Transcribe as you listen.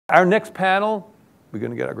Our next panel, we're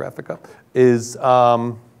going to get our graphic up, is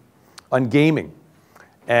on gaming.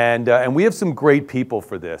 And we have some great people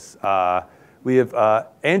for this. We have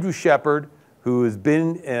Andrew Shepard, who has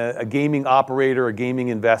been a gaming operator, a gaming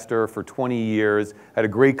investor for 20 years. Had a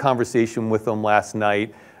great conversation with him last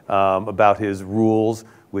night about his rules,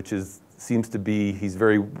 which seems to be, he's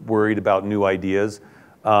very worried about new ideas.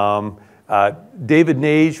 David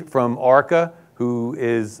Nage from Arca, who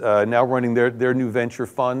is now running their new venture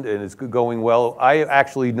fund and is going well. I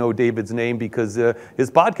actually know David's name because his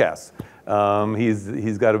podcasts.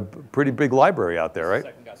 He's got a pretty big library out there, right?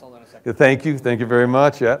 Hold on a second. Thank you very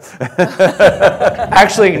much. Yeah.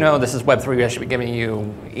 Actually, no, this is Web3. I should be giving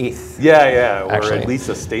you ETH. Yeah, or at least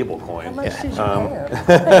a stable coin. How much did you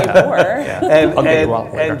pay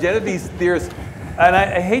for? And Genevieve's theorist, and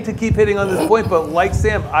I hate to keep hitting on this point, but like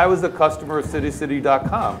Sam, I was a customer of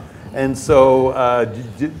CityCity.com. And so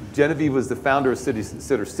Genevieve was the founder of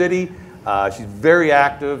Sitter City. She's very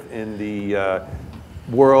active in the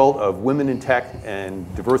world of women in tech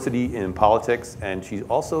and diversity in politics, and she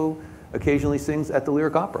also occasionally sings at the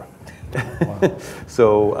Lyric Opera. Wow.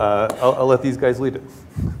 So I'll let these guys lead it.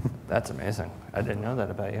 That's amazing. I didn't know that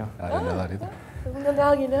about you. I didn't know that either. Well,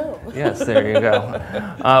 now you know. Yes, there you go.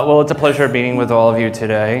 Well, it's a pleasure meeting with all of you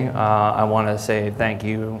today. I want to say thank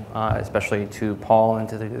you, especially to Paul and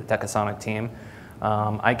to the Decasonic team.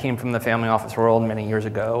 I came from the family office world many years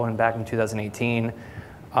ago, and back in 2018,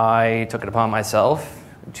 I took it upon myself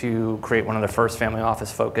to create one of the first family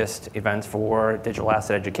office focused events for digital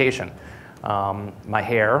asset education. My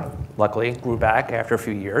hair, luckily, grew back after a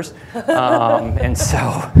few years. And so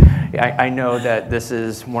I know that this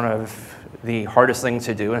is one of the hardest things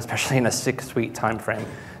to do, especially in a 6-week time frame.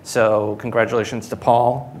 So congratulations to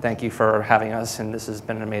Paul. Thank you for having us, and this has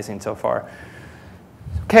been amazing so far.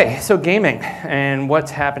 Okay, so gaming and what's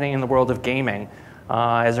happening in the world of gaming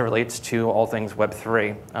as it relates to all things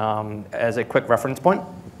Web3. As a quick reference point,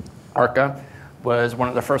 Arca was one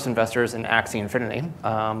of the first investors in Axie Infinity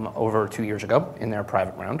over 2 years ago in their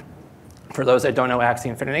private round. For those that don't know Axie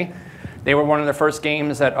Infinity, they were one of the first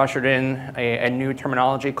games that ushered in a new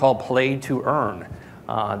terminology called play to earn.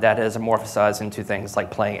 That has amorphosized into things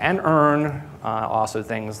like play and earn, also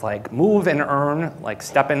things like move and earn, like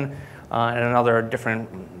steppin', and another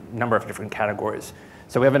number of different categories.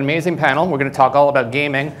 So we have an amazing panel. We're going to talk all about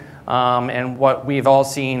gaming and what we've all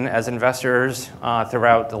seen as investors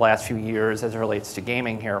throughout the last few years as it relates to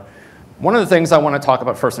gaming here. One of the things I want to talk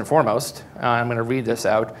about first and foremost, I'm going to read this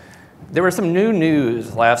out. There was some new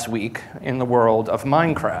news last week in the world of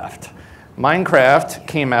Minecraft. Minecraft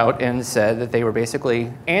came out and said that they were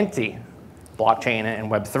basically anti-blockchain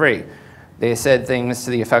and Web3. They said things to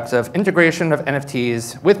the effects of integration of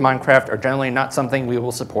NFTs with Minecraft are generally not something we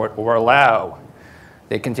will support or allow.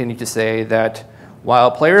 They continue to say that while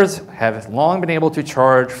players have long been able to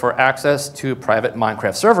charge for access to private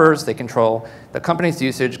Minecraft servers they control, the company's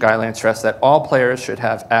usage guidelines stress that all players should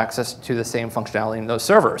have access to the same functionality in those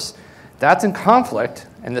servers. That's in conflict,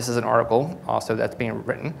 and this is an article also that's being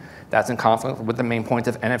written, that's in conflict with the main point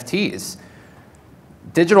of NFTs.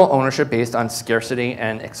 Digital ownership based on scarcity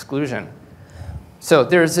and exclusion. So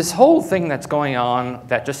there's this whole thing that's going on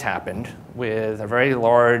that just happened with a very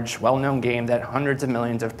large, well-known game that hundreds of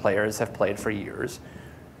millions of players have played for years.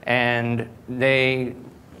 And they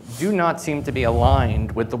do not seem to be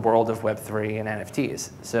aligned with the world of Web3 and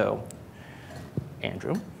NFTs. So,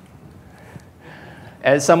 Andrew,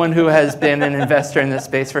 as someone who has been an investor in this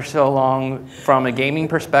space for so long, from a gaming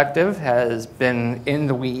perspective, has been in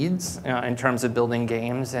the weeds in terms of building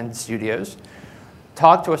games and studios,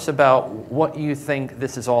 talk to us about what you think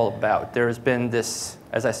this is all about. There's been this,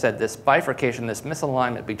 as I said, this bifurcation, this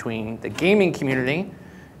misalignment between the gaming community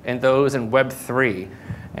and those in Web3.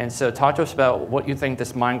 And so talk to us about what you think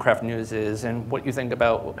this Minecraft news is and what you think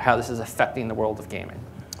about how this is affecting the world of gaming.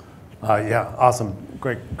 Yeah, awesome.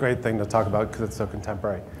 Great thing to talk about because it's so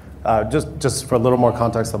contemporary. Just for a little more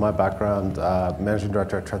context on my background, managing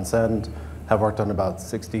director at Transcend, have worked on about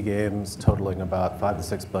 60 games, totaling about $5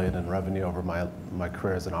 to $6 billion in revenue over my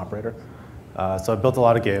career as an operator. So I've built a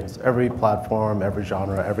lot of games, every platform, every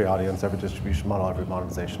genre, every audience, every distribution model, every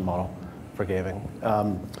monetization model for gaming.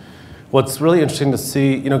 What's really interesting to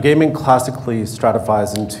see, gaming classically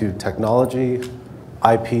stratifies into technology,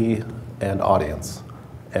 IP, and audience.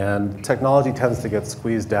 And technology tends to get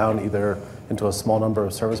squeezed down either into a small number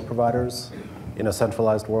of service providers in a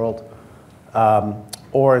centralized world,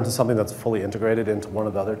 or into something that's fully integrated into one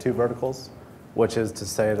of the other two verticals, which is to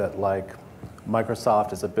say that like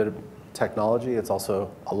Microsoft is a bit of technology, it's also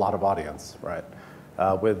a lot of audience, right?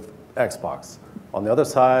 With Xbox. On the other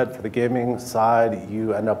side, for the gaming side,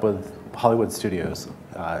 you end up with Hollywood studios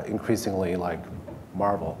increasingly like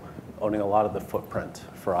Marvel, owning a lot of the footprint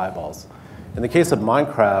for eyeballs. In the case of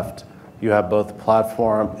Minecraft, you have both a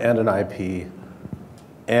platform and an IP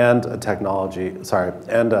and a technology,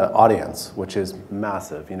 and an audience, which is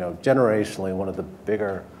massive. You know, generationally, one of the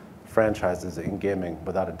bigger franchises in gaming,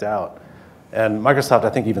 without a doubt. And Microsoft, I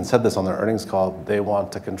think, even said this on their earnings call, they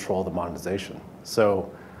want to control the monetization. So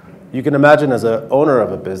you can imagine as an owner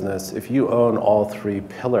of a business, if you own all three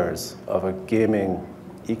pillars of a gaming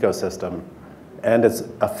ecosystem, and it's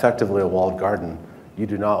effectively a walled garden, you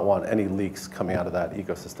do not want any leaks coming out of that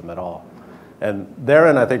ecosystem at all. And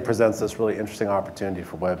therein, I think, presents this really interesting opportunity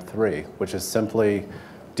for Web3, which is simply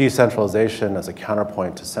decentralization as a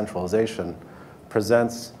counterpoint to centralization,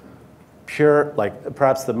 presents pure, like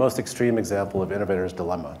perhaps the most extreme example of innovator's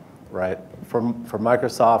dilemma, right? For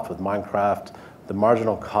Microsoft with Minecraft, the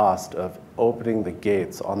marginal cost of opening the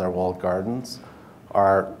gates on their walled gardens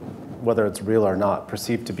are, whether it's real or not,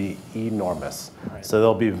 perceived to be enormous. Right. So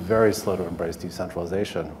they'll be very slow to embrace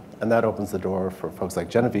decentralization. And that opens the door for folks like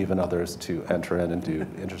Genevieve and others to enter in and do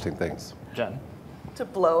interesting things. Jen? To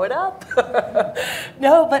blow it up.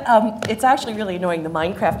 No, but it's actually really annoying, the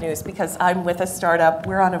Minecraft news, because I'm with a startup,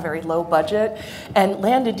 we're on a very low budget, and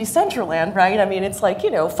landed Decentraland, right? I mean, it's like, you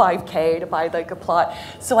know, $5K to buy like a plot.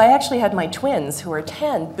 So I actually had my twins, who are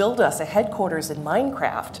 10, build us a headquarters in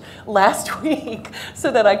Minecraft last week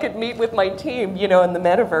so that I could meet with my team, you know, in the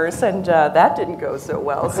metaverse, and that didn't go so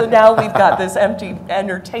well. So now we've got this empty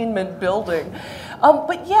entertainment building.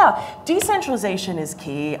 But yeah, decentralization is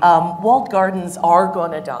key. Walled gardens are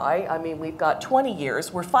going to die. I mean, we've got 20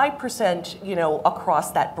 years. We're 5%, you know,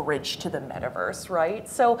 across that bridge to the metaverse, right?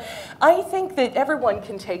 So I think that everyone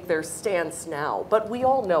can take their stance now, but we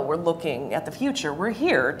all know we're looking at the future. We're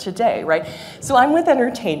here today, right? So I'm with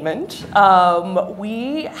entertainment.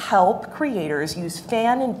 We help creators use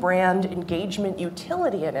fan and brand engagement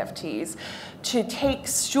utility NFTs to take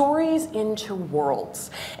stories into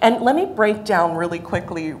worlds. And let me break down really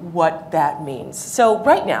quickly what that means. So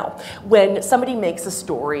right now, when somebody makes a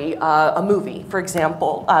story, a movie, for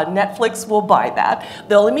example, Netflix will buy that.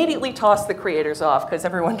 They'll immediately toss the creators off because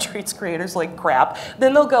everyone treats creators like crap.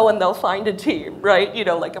 Then they'll go and they'll find a team, right? You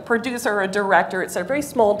know, like a producer or a director. It's a very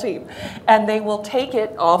small team. And they will take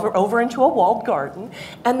it over into a walled garden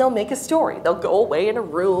and they'll make a story. They'll go away in a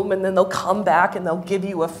room and then they'll come back and they'll give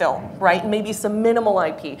you a film, right? Maybe some minimal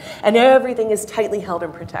IP, and everything is tightly held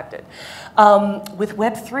and protected. With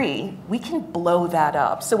Web3, we can blow that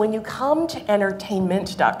up. So when you come to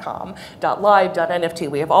entertainment.com, .live,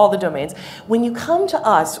 .nft, we have all the domains. When you come to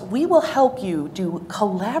us, we will help you do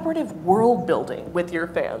collaborative world building with your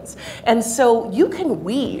fans. And so you can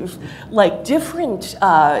weave like different,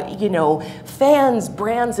 you know, fans,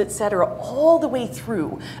 brands, etc., all the way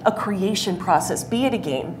through a creation process, be it a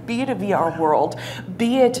game, be it a VR world,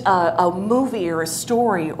 be it a movie or a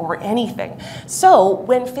story or anything. So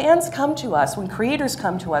when fans come to us, when creators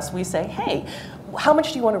come to us, we say, hey, how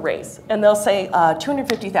much do you want to raise? And they'll say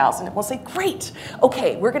 250,000. And we'll say, great.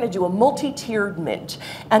 Okay, we're going to do a multi-tiered mint.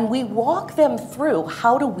 And we walk them through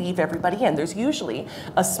how to weave everybody in. There's usually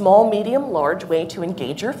a small, medium, large way to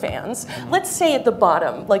engage your fans. Let's say at the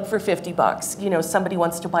bottom, like for 50 bucks, you know, somebody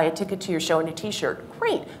wants to buy a ticket to your show and a t-shirt.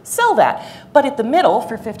 Great, sell that. But at the middle,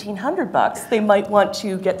 for 1,500 bucks, they might want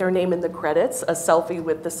to get their name in the credits, a selfie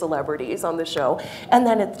with the celebrities on the show. And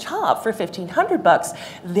then at the top, for 1,500 bucks,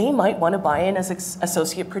 they might want to buy in as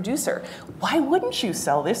associate producer. Why wouldn't you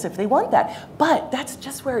sell this if they want that? But that's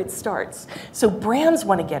just where it starts. So brands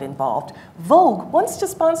want to get involved. Vogue wants to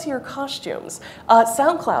sponsor your costumes.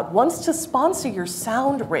 SoundCloud wants to sponsor your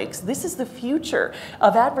sound rigs. This is the future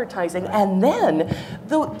of advertising. And then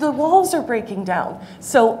the walls are breaking down.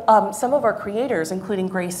 So some of our creators, including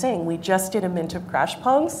Grace Singh, we just did a mint of Crash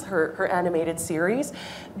Punks, her animated series.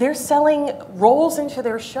 They're selling roles into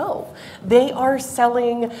their show. They are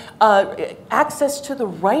selling access to the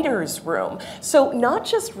writer's room. So not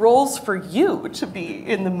just roles for you to be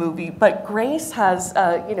in the movie, but Grace has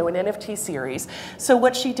you know, an NFT series. So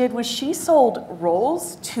what she did was she sold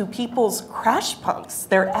roles to people's Crash Punks,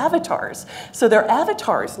 their avatars. So their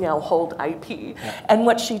avatars now hold IP. Yeah. And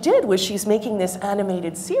what she did was she's making this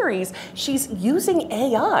animated series. She's using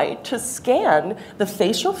AI to scan the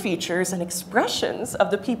facial features and expressions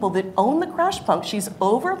of the people that own the Crash Punk. She's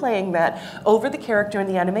overlaying that over the character in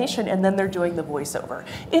the animation, and then they're doing the voiceover.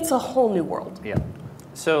 It's a whole new world. Yeah.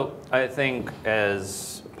 So I think,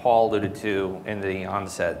 as Paul alluded to in the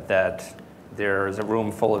onset, that there's a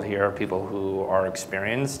room full of here people who are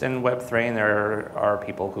experienced in Web3, and there are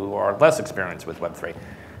people who are less experienced with Web3.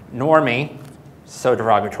 Normie, so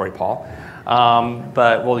derogatory, Paul,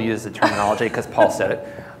 but we'll use the terminology because Paul said it.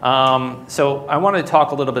 So I want to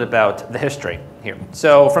talk a little bit about the history here.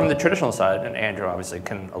 So from the traditional side, and Andrew obviously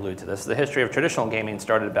can allude to this, the history of traditional gaming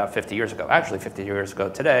started about 50 years ago, actually 50 years ago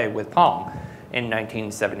today with Pong in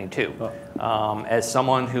 1972. As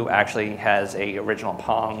someone who actually has a original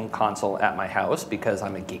Pong console at my house, because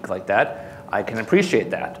I'm a geek like that, I can appreciate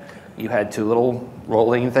that. You had two little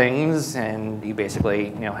rolling things, and you basically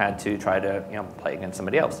had to try to play against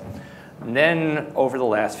somebody else. And then over the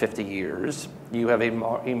last 50 years, you have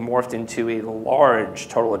morphed into a large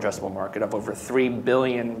total addressable market of over 3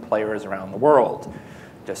 billion players around the world,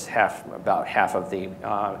 just about half of the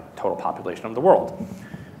total population of the world.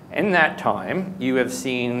 In that time, you have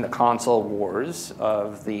seen the console wars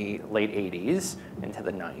of the late 80s into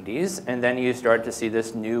the 90s, and then you start to see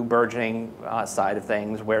this new burgeoning side of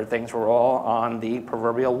things where things were all on the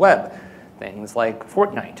proverbial web. Things like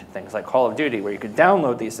Fortnite, things like Call of Duty, where you could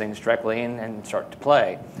download these things directly and start to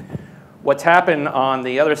play. What's happened on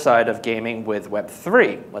the other side of gaming with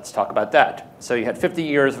Web3? Let's talk about that. So you had 50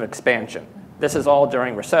 years of expansion. This is all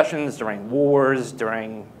during recessions, during wars,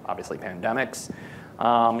 during, obviously, pandemics.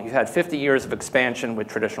 You've had 50 years of expansion with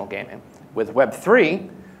traditional gaming. With Web3,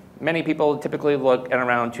 many people typically look at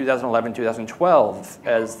around 2011, 2012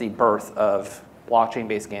 as the birth of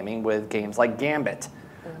blockchain-based gaming with games like Gambit.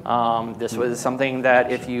 This was something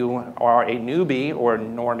that if you are a newbie or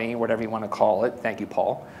normie, whatever you want to call it, thank you,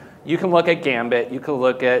 Paul, you can look at Gambit, you can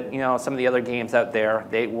look at some of the other games out there.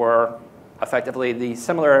 They were effectively the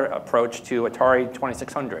similar approach to Atari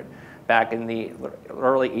 2600 back in the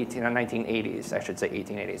early 1980s, I should say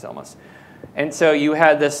 1880s almost. And so you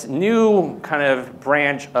had this new kind of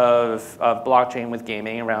branch of blockchain with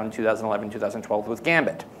gaming around 2011, 2012 with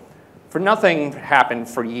Gambit. For nothing happened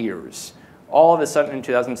for years. All of a sudden in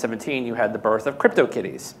 2017, you had the birth of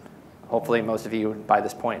CryptoKitties. Hopefully most of you by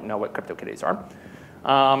this point know what CryptoKitties are.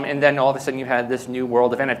 And then all of a sudden you had this new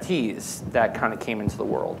world of NFTs that kind of came into the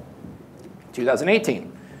world.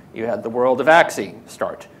 2018, you had the world of Axie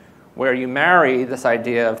start, where you marry this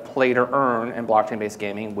idea of play to earn and blockchain-based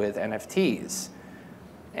gaming with NFTs.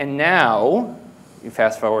 And now, you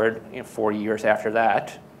fast forward 4 years after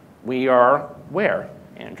that, we are where,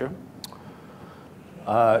 Andrew?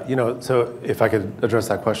 So if I could address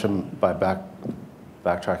that question by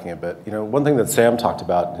backtracking a bit, one thing that Sam talked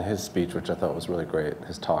about in his speech, which I thought was really great,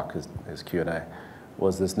 his talk, his Q&A,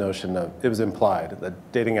 was this notion of, it was implied that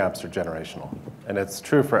dating apps are generational. And it's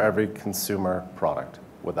true for every consumer product,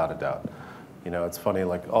 without a doubt. It's funny,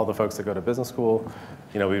 like all the folks that go to business school,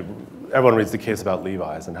 everyone reads the case about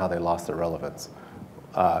Levi's and how they lost their relevance.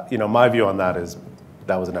 My view on that is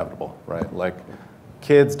that was inevitable, right? Like,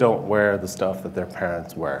 kids don't wear the stuff that their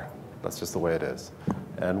parents wear. That's just the way it is.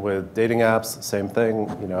 And with dating apps, same thing.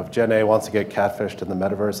 If Gen A wants to get catfished in the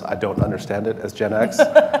metaverse, I don't understand it as Gen X,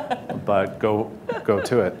 but go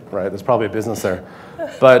to it, right? There's probably a business there.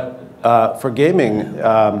 But for gaming,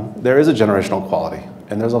 there is a generational quality,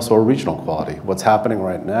 and there's also a regional quality. What's happening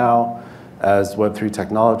right now as Web3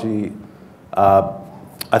 technology,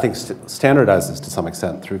 I think standardizes to some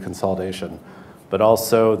extent through consolidation, but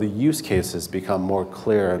also the use cases become more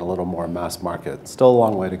clear and a little more mass market. Still a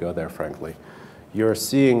long way to go there, frankly. You're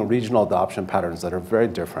seeing regional adoption patterns that are very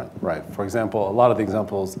different, right? For example, a lot of the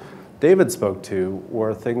examples David spoke to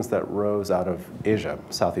were things that rose out of Asia,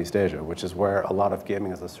 Southeast Asia, which is where a lot of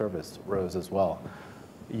gaming as a service rose as well.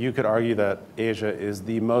 You could argue that Asia is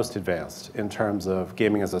the most advanced in terms of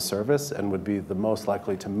gaming as a service and would be the most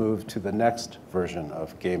likely to move to the next version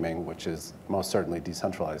of gaming, which is most certainly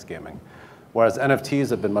decentralized gaming. Whereas NFTs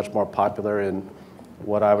have been much more popular in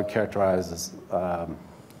what I would characterize as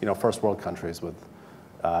first world countries with,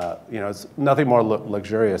 it's nothing more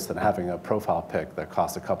luxurious than having a profile pic that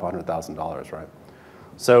costs a couple $100,000, right?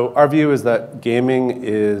 So our view is that gaming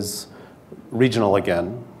is regional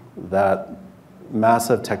again, that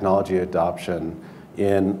massive technology adoption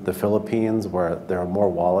in the Philippines where there are more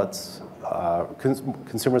wallets,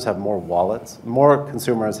 consumers have more wallets, more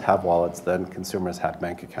consumers have wallets than consumers had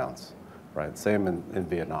bank accounts, right? Same in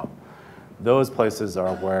Vietnam. Those places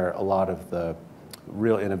are where a lot of the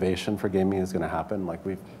real innovation for gaming is going to happen. Like,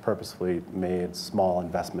 we've purposefully made small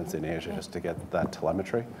investments in Asia just to get that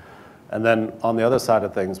telemetry. And then on the other side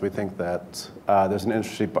of things, we think that there's an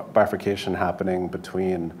interesting bifurcation happening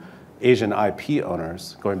between Asian IP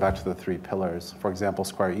owners, going back to the 3 pillars. For example,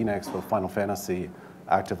 Square Enix with Final Fantasy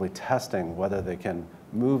actively testing whether they can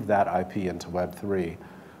move that IP into Web3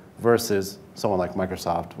 versus someone like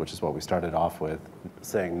Microsoft, which is what we started off with,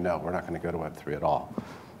 saying, no, we're not going to go to Web3 at all.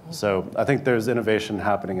 So I think there's innovation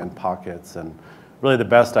happening in pockets, and really the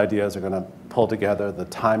best ideas are going to pull together. The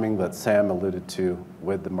timing that Sam alluded to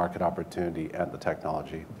with the market opportunity and the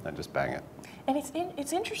technology and just bang it. And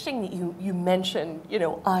it's interesting that you mention,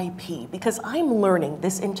 IP, because I'm learning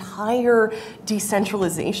this entire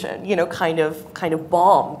decentralization, kind of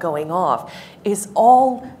bomb going off is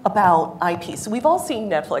all about IP. So we've all seen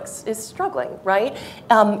Netflix is struggling, right?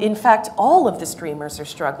 In fact, all of the streamers are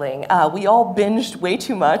struggling. We all binged way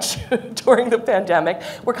too much during the pandemic.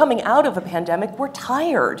 We're coming out of a pandemic. We're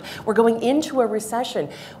tired. We're going into a recession.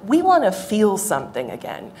 We want to feel something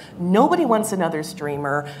again. Nobody wants another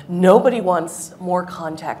streamer. Nobody wants more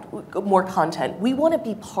content. We want to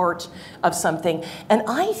be part of something. And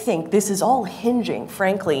I think this is all hinging,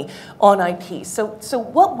 frankly, on IP. So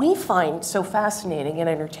what we find so fascinating in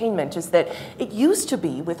entertainment is that it used to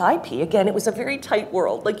be with IP, again, it was a very tight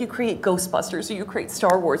world. Like you create Ghostbusters or you create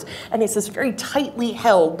Star Wars, and it's this very tightly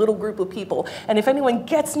held little group of people. And if anyone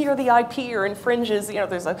gets near the IP or infringes,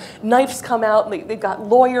 there's knives come out and they've got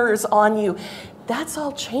lawyers on you. That's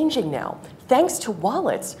all changing now. Thanks to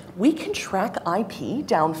wallets, we can track IP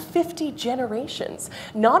down 50 generations.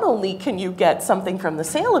 Not only can you get something from the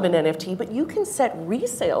sale of an NFT, but you can set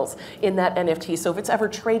resales in that NFT. So if it's ever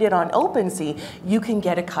traded on OpenSea, you can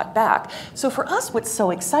get a cut back. So for us, what's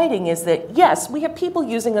so exciting is that, yes, we have people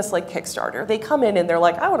using us like Kickstarter. They come in and they're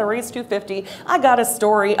like, I want to raise $250. I got a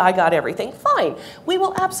story. I got everything. Fine. We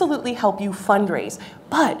will absolutely help you fundraise.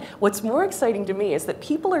 But what's more exciting to me is that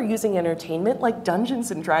people are using entertainment like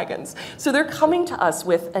Dungeons and Dragons. So they're coming to us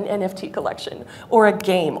with an NFT collection or a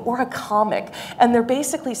game or a comic. And they're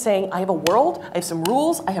basically saying, I have a world, I have some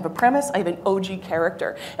rules, I have a premise, I have an OG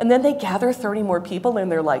character. And then they gather 30 more people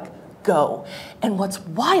and they're like, go. And what's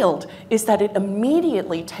wild is that it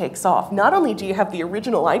immediately takes off. Not only do you have the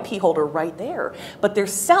original IP holder right there, but they're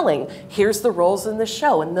selling, here's the roles in the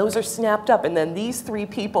show, and those are snapped up, and then these 3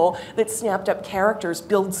 people that snapped up characters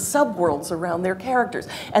build subworlds around their characters,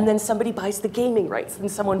 and then somebody buys the gaming rights, then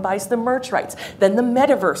someone buys the merch rights, then the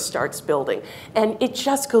metaverse starts building, and it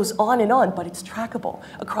just goes on, but it's trackable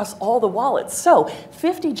across all the wallets. So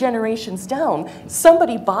 50 generations down,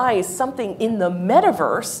 somebody buys something in the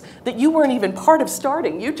metaverse that you weren't even part of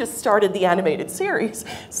starting. You just started the animated series.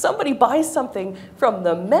 Somebody buys something from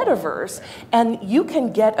the metaverse, and you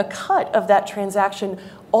can get a cut of that transaction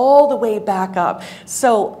all the way back up.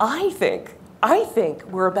 So I think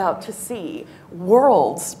we're about to see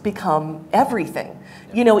worlds become everything.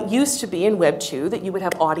 It used to be in Web 2 that you would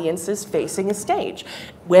have audiences facing a stage.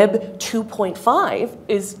 Web 2.5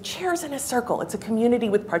 is chairs in a circle. It's a community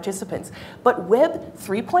with participants. But Web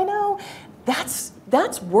 3.0,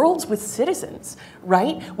 that's worlds with citizens,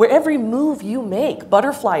 right? Where every move you make,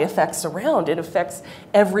 butterfly effects around, it affects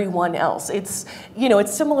everyone else. It's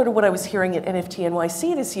similar to what I was hearing at NFT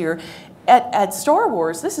NYC this year. At Star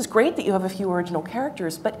Wars, this is great that you have a few original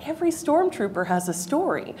characters, but every stormtrooper has a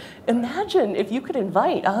story. Imagine if you could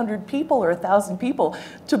invite 100 people or 1,000 people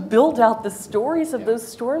to build out the stories of those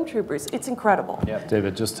stormtroopers. It's incredible. Yeah.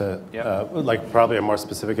 David, just to, probably a more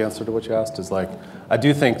specific answer to what you asked is I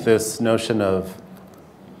do think this notion of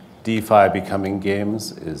DeFi becoming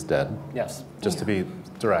games is dead. Yes. Just to be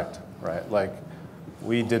direct, right?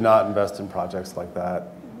 We did not invest in projects like that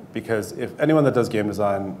because if anyone that does game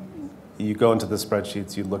design, you go into the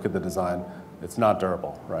spreadsheets, you look at the design, it's not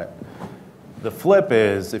durable, right? The flip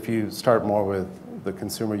is if you start more with the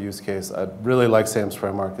consumer use case, I really like Sam's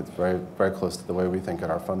framework. It's very, very close to the way we think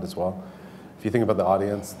at our fund as well. If you think about the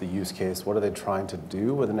audience, the use case, what are they trying to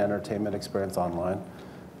do with an entertainment experience online?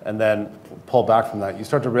 And then pull back from that, you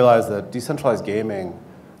start to realize that decentralized gaming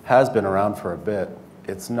has been around for a bit.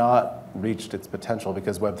 It's not reached its potential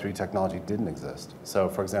because Web3 technology didn't exist. So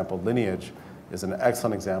for example, Lineage is an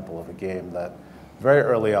excellent example of a game that very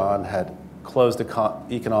early on had closed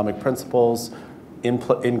economic principles,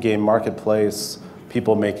 in-game marketplace,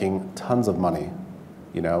 people making tons of money,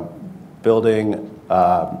 building,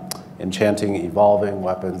 enchanting, evolving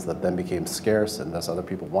weapons that then became scarce and thus other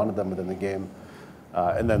people wanted them within the game.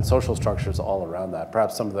 And then social structures all around that.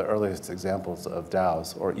 Perhaps some of the earliest examples of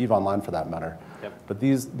DAOs, or EVE Online for that matter. Yep. But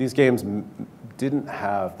these games didn't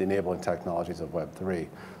have the enabling technologies of Web3.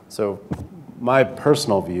 So my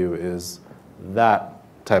personal view is that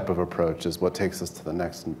type of approach is what takes us to the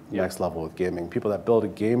next level with gaming. People that build a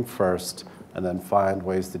game first and then find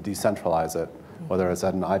ways to decentralize it, whether it's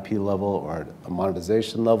at an IP level or a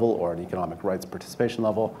monetization level or an economic rights participation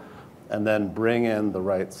level, and then bring in the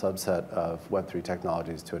right subset of Web3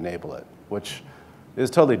 technologies to enable it, which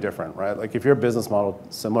is totally different, right? If your business model,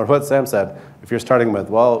 similar to what Sam said, if you're starting with,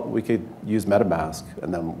 well, we could use MetaMask,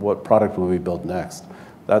 and then what product will we build next?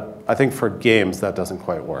 I think for games, that doesn't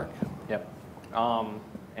quite work. Yep.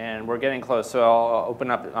 And we're getting close, so I'll open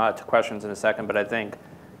up to questions in a second, but I think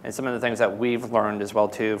And some of the things that we've learned as well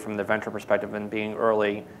too from the venture perspective and being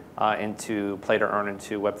early into play to earn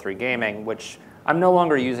into Web3 gaming, which I'm no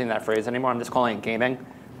longer using that phrase anymore. I'm just calling it gaming.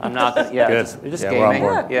 I'm not, just gaming.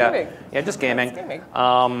 Yeah, just gaming.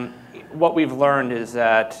 What we've learned is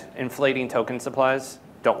that inflating token supplies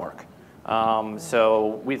don't work.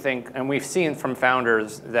 So we think, and we've seen from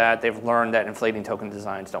founders that they've learned that inflating token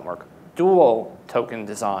designs don't work. Dual token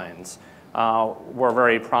designs were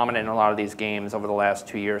very prominent in a lot of these games over the last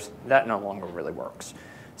 2 years. That no longer really works.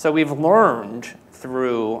 So we've learned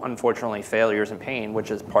through, unfortunately, failures and pain,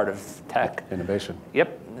 which is part of tech. Innovation.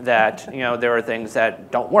 Yep, that there are things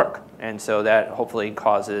that don't work. And so that hopefully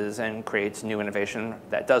causes and creates new innovation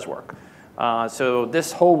that does work. So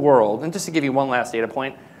this whole world, and just to give you one last data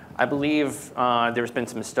point, I believe there's been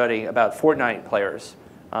some study about Fortnite players.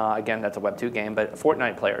 Again, that's a Web2 game, but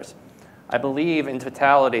Fortnite players. I believe in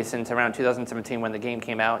totality since around 2017 when the game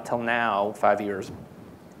came out till now, 5 years,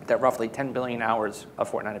 that roughly 10 billion hours of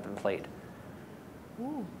Fortnite have been played.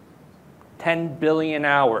 Ooh. 10 billion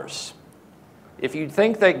hours. If you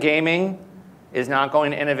think that gaming is not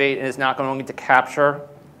going to innovate and is not going to capture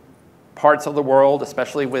parts of the world,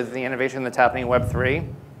 especially with the innovation that's happening in Web3,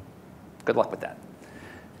 good luck with that.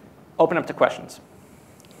 Open up to questions.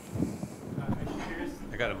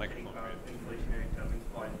 I got a microphone. Inflationary token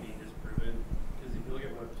supply being disproven, because if you look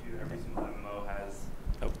at Web2, every single MMO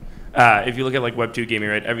has. If you look at like Web2 gaming,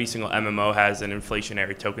 right, every single MMO has an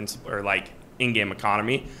inflationary token or like in-game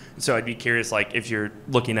economy. So I'd be curious, like if you're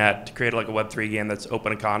looking at to create like a Web3 game that's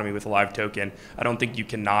open economy with a live token, I don't think you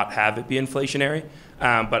cannot have it be inflationary.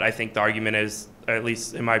 But I think the argument is, at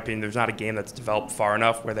least in my opinion, there's not a game that's developed far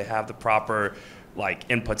enough where they have the proper like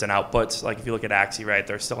inputs and outputs. Like if you look at Axie, right,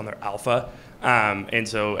 they're still in their alpha. And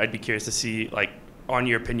so I'd be curious to see, like, on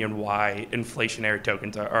your opinion, why inflationary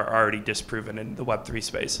tokens are already disproven in the Web3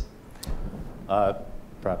 space.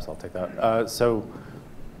 Perhaps I'll take that. So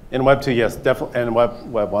in Web2, yes, definitely, and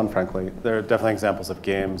Web1, frankly, there are definitely examples of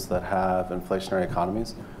games that have inflationary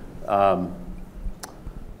economies.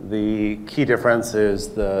 The key difference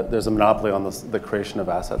is there's a monopoly on the creation of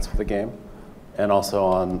assets for the game and also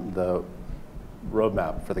on the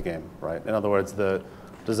roadmap for the game, right? In other words, the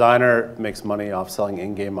designer makes money off selling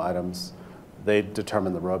in-game items. They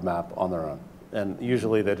determine the roadmap on their own. And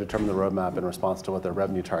usually they determine the roadmap in response to what their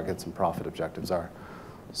revenue targets and profit objectives are.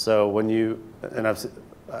 So when you, and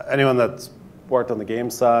anyone that's worked on the game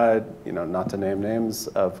side, not to name names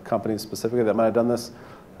of companies specifically that might have done this,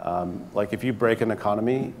 like if you break an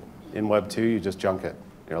economy in Web2, you just junk it.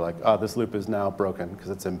 You're like, oh, this loop is now broken because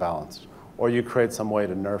it's imbalanced. Or you create some way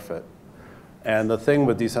to nerf it. And the thing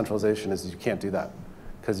with decentralization is you can't do that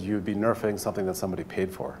because you'd be nerfing something that somebody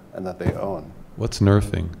paid for and that they own. What's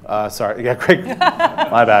nerfing? Sorry, yeah, Craig,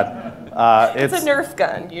 my bad. It's a Nerf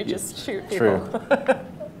gun. You just shoot people. True.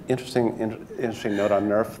 Interesting note on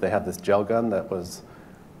Nerf. They have this gel gun that was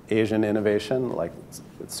Asian innovation. Like,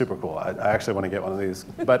 it's super cool. I actually want to get one of these.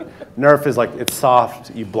 But Nerf is like, it's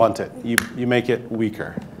soft, you blunt it. You make it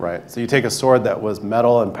weaker, right? So you take a sword that was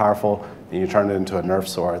metal and powerful, and you turn it into a Nerf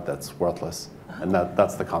sword that's worthless. And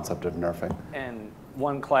that's the concept of nerfing. And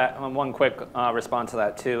one quick response to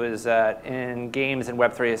that too is that in games in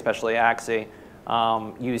Web3, especially Axie,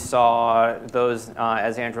 you saw those,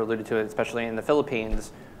 as Andrew alluded to, especially in the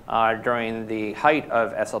Philippines, during the height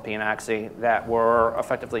of SLP and Axie, that were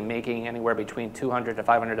effectively making anywhere between $200 to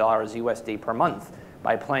 $500 USD per month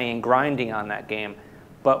by grinding on that game.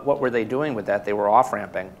 But what were they doing with that? They were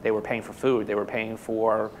off-ramping. They were paying for food. They were paying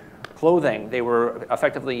for clothing. They were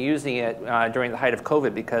effectively using it during the height of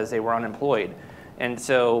COVID because they were unemployed. And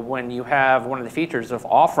so when you have one of the features of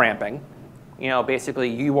off-ramping, basically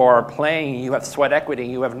you are playing, you have sweat equity,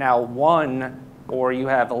 you have now won, or you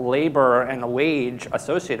have a labor and a wage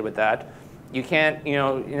associated with that. You can't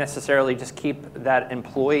necessarily just keep that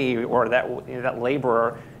employee or that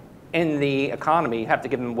laborer in the economy. You have to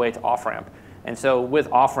give them a way to off-ramp. And so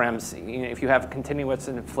with off-ramps, if you have continuous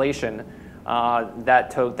inflation,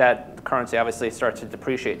 that currency obviously starts to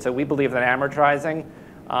depreciate. So we believe that amortizing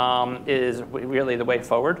is really the way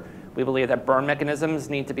forward. We believe that burn mechanisms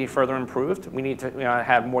need to be further improved. We need to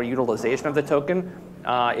have more utilization of the token.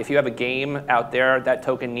 If you have a game out there, that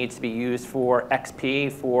token needs to be used for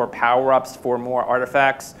XP, for power-ups, for more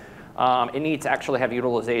artifacts. It needs to actually have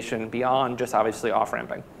utilization beyond just obviously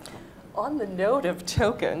off-ramping. On the note of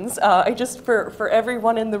tokens, for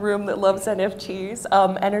everyone in the room that loves NFTs,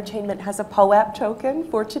 Entertainment has a POAP token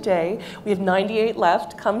for today. We have 98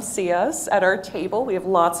 left. Come see us at our table. We have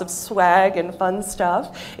lots of swag and fun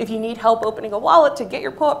stuff. If you need help opening a wallet to get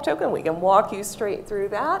your POAP token, we can walk you straight through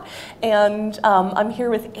that. And I'm here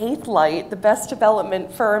with Eighth Light, the best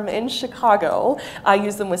development firm in Chicago. I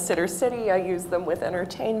use them with Sitter City. I use them with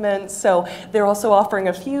Entertainment. So they're also offering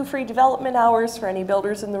a few free development hours for any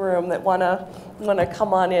builders in the room that want to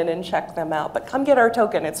come on in and check them out. But come get our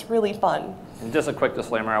token. It's really fun. And just a quick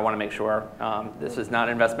disclaimer, I want to make sure this is not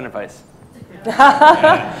investment advice.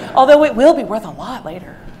 Although it will be worth a lot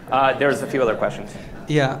later. There's a few other questions.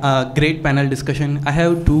 Yeah, great panel discussion. I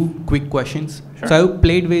have two quick questions. Sure. So I've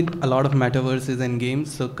played with a lot of metaverses and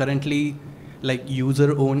games. So currently, like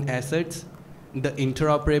user-owned assets, the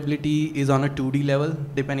interoperability is on a 2D level,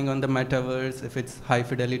 depending on the metaverse. If it's high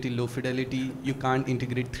fidelity, low fidelity, you can't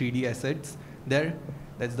integrate 3D assets there.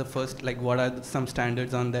 That's the first, like what are some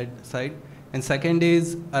standards on that side? And second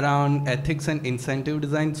is around ethics and incentive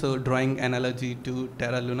design. So drawing analogy to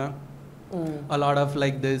Terra Luna. A lot of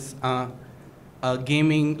like this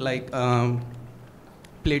gaming, like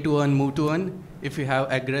play to earn, move to earn. If you have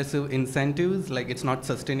aggressive incentives, like it's not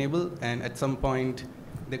sustainable, and at some point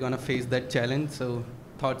they're gonna face that challenge. So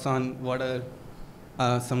thoughts on what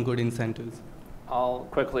are some good incentives? I'll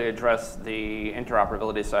quickly address the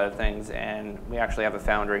interoperability side of things, and we actually have a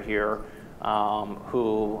founder here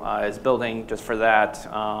who is building just for that.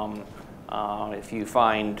 If you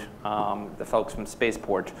find the folks from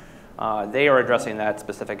Spaceport, they are addressing that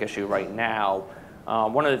specific issue right now.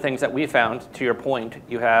 One of the things that we found, to your point,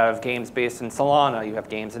 you have games based in Solana, you have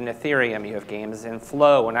games in Ethereum, you have games in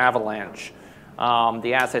Flow and Avalanche.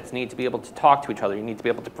 The assets need to be able to talk to each other. You need to be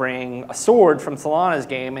able to bring a sword from Solana's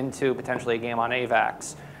game into potentially a game on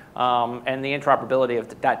AVAX. And the interoperability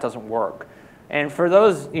of that doesn't work. And for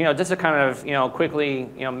those, just to kind of, quickly,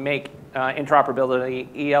 make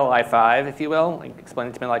interoperability ELI5, if you will, like, explain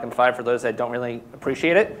it to me like I'm 5 for those that don't really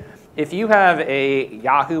appreciate it. If you have a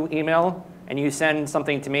Yahoo email and you send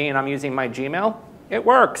something to me and I'm using my Gmail, it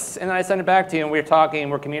works. And then I send it back to you and we're talking,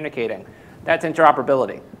 we're communicating. That's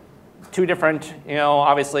interoperability. Two different,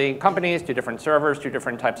 obviously companies, two different servers, two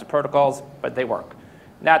different types of protocols, but they work.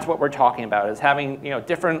 That's what we're talking about, is having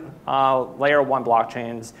different layer 1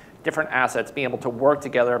 blockchains, different assets, being able to work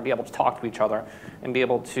together, be able to talk to each other, and be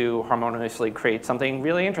able to harmoniously create something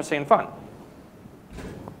really interesting and fun.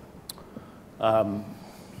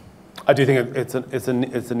 I do think it's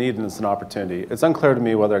a need and it's an opportunity. It's unclear to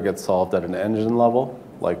me whether it gets solved at an engine level,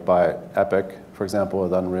 like by Epic, for example,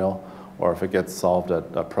 with Unreal, or if it gets solved at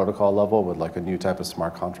a protocol level with like a new type of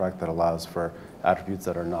smart contract that allows for attributes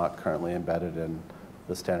that are not currently embedded in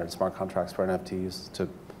the standard smart contracts for NFTs to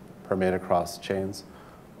permeate across chains,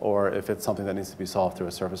 or if it's something that needs to be solved through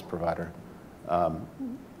a service provider.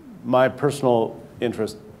 My personal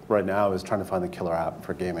interest right now is trying to find the killer app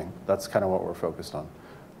for gaming. That's kind of what we're focused on.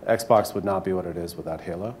 Xbox would not be what it is without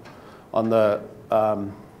Halo. On the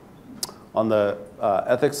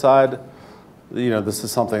ethics side, this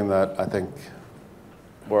is something that I think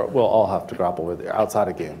we'll all have to grapple with outside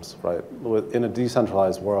of games, right? In a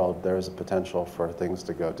decentralized world, there is a potential for things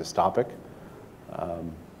to go dystopic.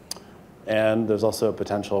 And there's also a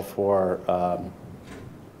potential for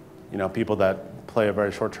people that play a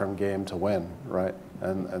very short-term game to win, right?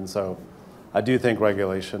 And so I do think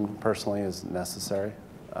regulation, personally, is necessary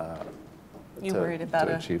You worried about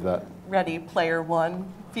to achieve that. Ready Player One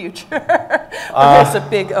future? There's a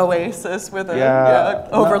big oasis with a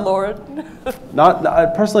overlord.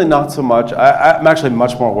 Personally, not so much. I'm actually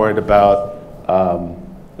much more worried about,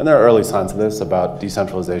 and there are early signs of this, about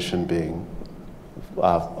decentralization being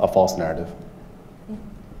a false narrative.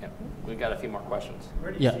 Yeah, we've got a few more questions.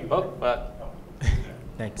 Yeah.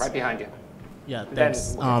 Thanks. Right behind you. Yeah,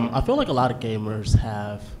 thanks. I feel like a lot of gamers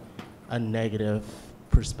have a negative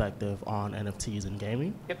perspective on NFTs and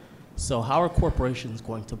gaming. Yep. So how are corporations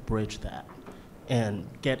going to bridge that and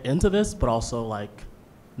get into this, but also like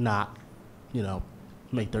not,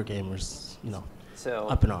 make their gamers,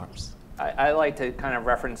 up in arms? I like to kind of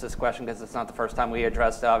reference this question because it's not the first time we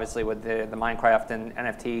addressed, obviously, with the Minecraft and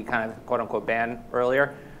NFT kind of quote-unquote ban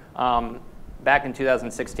earlier. Back in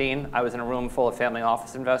 2016, I was in a room full of family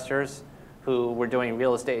office investors who were doing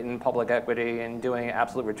real estate and public equity and doing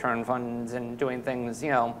absolute return funds and doing things,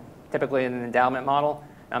 typically in an endowment model.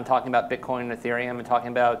 And I'm talking about Bitcoin and Ethereum and talking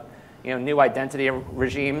about, new identity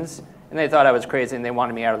regimes. And they thought I was crazy and they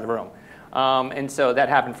wanted me out of the room. And so that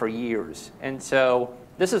happened for years. And so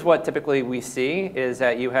this is what typically we see, is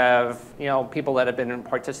that you have, people that have been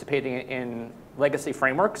participating in legacy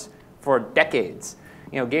frameworks for decades.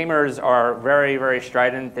 gamers are very, very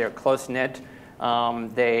strident. They're close-knit.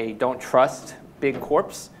 They don't trust big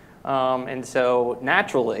corps. And so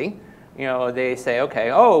naturally, they say,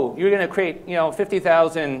 okay, oh, you're going to create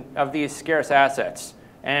 50,000 of these scarce assets,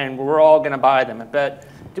 and we're all going to buy them. But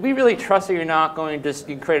do we really trust that you're not going to just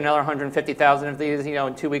create another 150,000 of these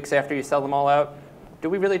in 2 weeks after you sell them all out? Do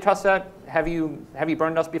we really trust that? Have you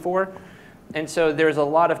burned us before? And so there's a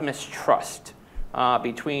lot of mistrust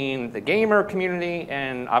between the gamer community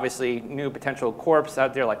and obviously new potential corps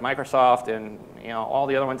out there like Microsoft and all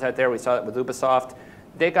the other ones out there. We saw it with Ubisoft.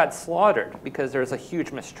 They got slaughtered because there's a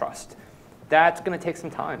huge mistrust. That's going to take some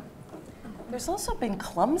time. There's also been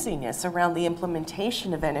clumsiness around the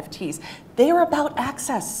implementation of NFTs. They are about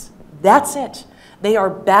access. That's it. They are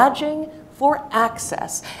badging for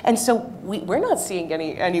access. And so we're not seeing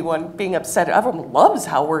anyone being upset. Everyone loves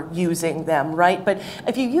how we're using them, right? But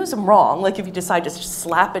if you use them wrong, like if you decide to just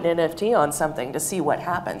slap an NFT on something to see what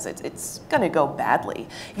happens, it's going to go badly.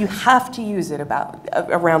 You have to use it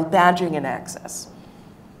around badging and access.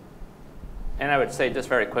 And I would say just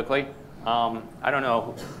very quickly, I don't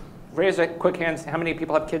know, raise a quick hands, how many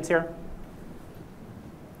people have kids here?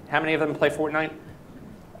 How many of them play Fortnite?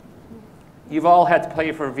 You've all had to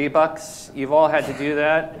play for V-Bucks. You've all had to do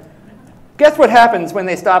that. Guess what happens when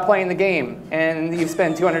they stop playing the game and you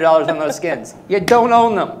spend $200 on those skins? You don't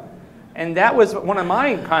own them. And that was one of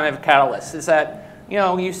my kind of catalysts, is that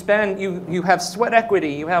you have sweat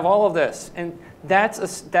equity, you have all of this. And that's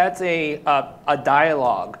a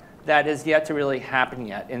dialogue that is yet to really happen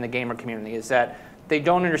yet in the gamer community, is that they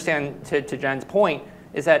don't understand, to Jen's point,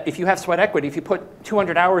 is that if you have sweat equity, if you put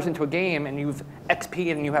 200 hours into a game and you've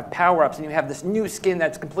XP and you have power-ups and you have this new skin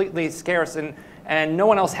that's completely scarce and no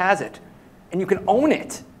one else has it, and you can own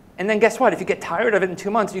it, and then guess what? If you get tired of it in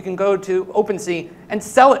 2 months, you can go to OpenSea and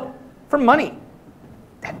sell it for money.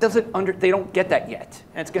 They don't get that yet,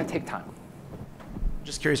 and it's going to take time.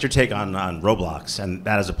 Just curious your take on Roblox and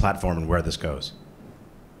that as a platform and where this goes.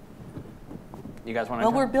 You guys want to?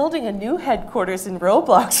 Well, we're building a new headquarters in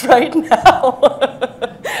Roblox right now.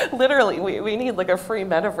 Literally, we need like a free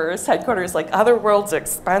metaverse headquarters. Like Otherworld's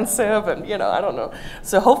expensive, and I don't know.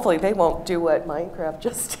 So hopefully they won't do what Minecraft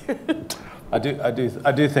just did. I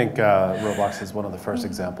do think Roblox is one of the first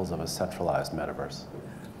examples of a centralized metaverse.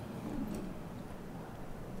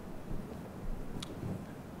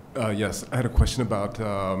 Yes, I had a question about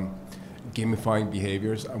gamifying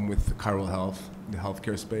behaviors. I'm with Chiral Health, the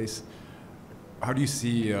healthcare space. How do you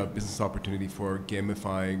see a business opportunity for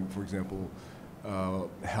gamifying, for example,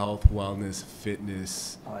 health, wellness,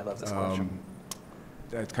 fitness? Oh, I love this question.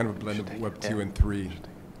 It's kind of a blend of Web 2 and 3.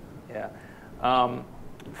 Yeah.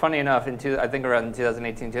 Funny enough, I think around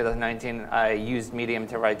 2018, 2019, I used Medium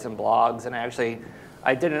to write some blogs, and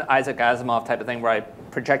I did an Isaac Asimov type of thing where I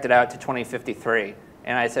projected out to 2053.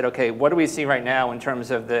 And I said, okay, what do we see right now in terms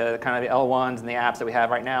of the kind of the L1s and the apps that we have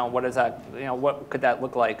right now? What is that, what could that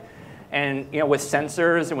look like? And with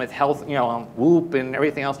sensors and with health, Whoop and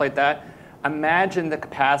everything else like that, imagine the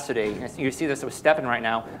capacity, you see this with Stepan right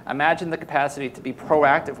now, imagine the capacity to be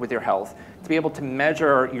proactive with your health, to be able to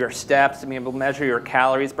measure your steps, to be able to measure your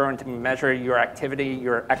calories burned, to measure your activity,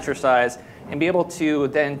 your exercise, and be able to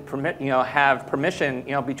then have permission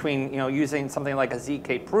between using something like a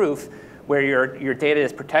ZK proof, where your data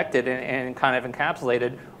is protected and kind of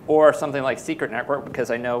encapsulated, or something like Secret Network,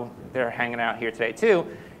 because I know they're hanging out here today too.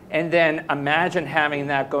 And then imagine having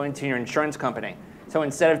that go into your insurance company. So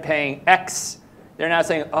instead of paying X, they're now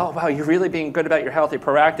saying, oh, wow, you're really being good about your health, you're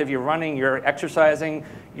proactive, you're running, you're exercising,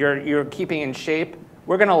 you're keeping in shape.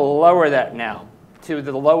 We're going to lower that now to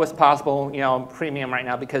the lowest possible premium right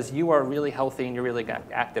now because you are really healthy and you're really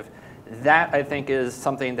active. That, I think, is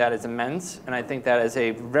something that is immense, and I think that is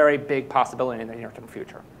a very big possibility in the near-term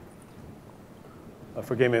future.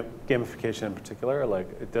 For gamification in particular,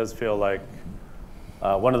 it does feel like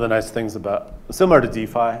one of the nice things about, similar to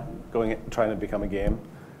DeFi, trying to become a game,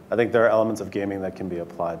 I think there are elements of gaming that can be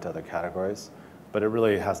applied to other categories, but it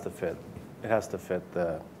really has to fit. It has to fit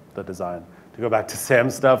the design. To go back to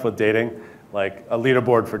Sam's stuff with dating, like a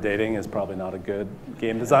leaderboard for dating is probably not a good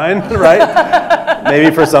game design, right?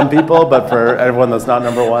 Maybe for some people, but for everyone that's not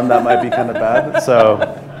number one, that might be kind of bad. So,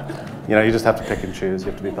 you just have to pick and choose.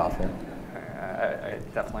 You have to be thoughtful.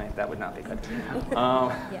 Definitely, that would not be good.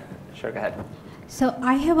 Yeah. Sure, go ahead. So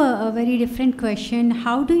I have a very different question.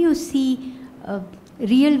 How do you see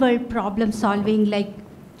real-world problem solving like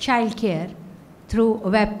childcare through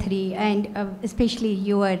Web3, and especially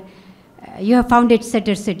you have founded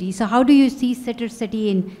Sitter City. So how do you see Sitter City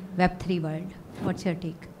in Web3 world? What's your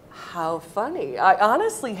take? How funny. I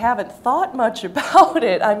honestly haven't thought much about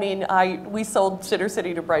it. I mean, we sold Sitter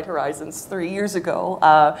City to Bright Horizons 3 years ago,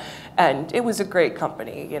 and it was a great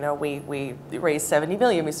company. You know, we raised 70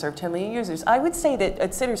 million, we served 10 million users. I would say that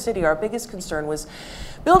at Sitter City, our biggest concern was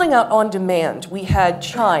building out on demand. We had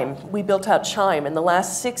Chime. We built out Chime in the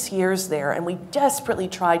last 6 years there, and we desperately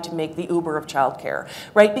tried to make the Uber of childcare,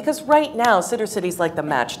 right? Because right now, Sitter City's like the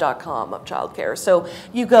Match.com of childcare. So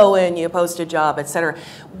you go in, you post a job, et cetera.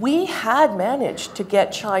 We had managed to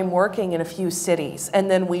get Chime working in a few cities,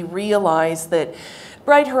 and then we realized that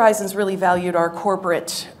Bright Horizons really valued our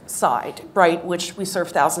corporate side, right, which we serve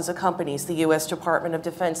thousands of companies, the U.S. Department of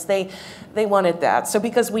Defense. They wanted that. So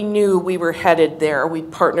because we knew we were headed there, we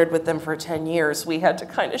partnered with them for 10 years, we had to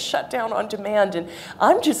kind of shut down on demand. And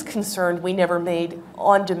I'm just concerned we never made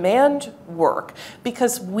on-demand work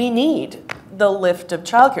because we need the lift of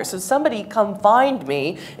childcare. So somebody come find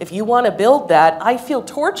me. If you want to build that, I feel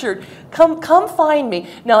tortured. Come find me.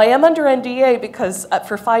 Now I am under NDA because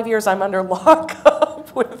for 5 years I'm under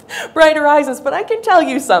lockup with Bright Horizons, but I can tell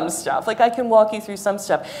you some stuff. Like I can walk you through some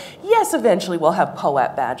stuff. Yes, eventually we'll have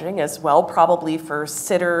POAP badging as well, probably for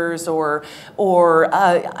sitters or for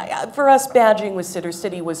us badging with Sitter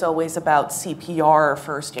City was always about CPR,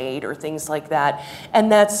 first aid, or things like that.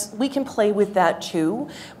 And we can play with that too.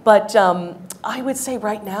 But I would say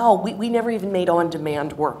right now, we never even made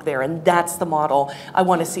on-demand work there, and that's the model I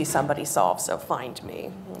want to see somebody solve, so find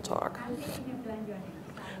me. We'll talk.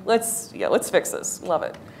 Let's fix this. Love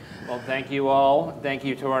it. Well, thank you all. Thank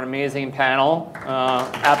you to our amazing panel.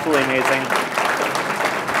 Absolutely amazing.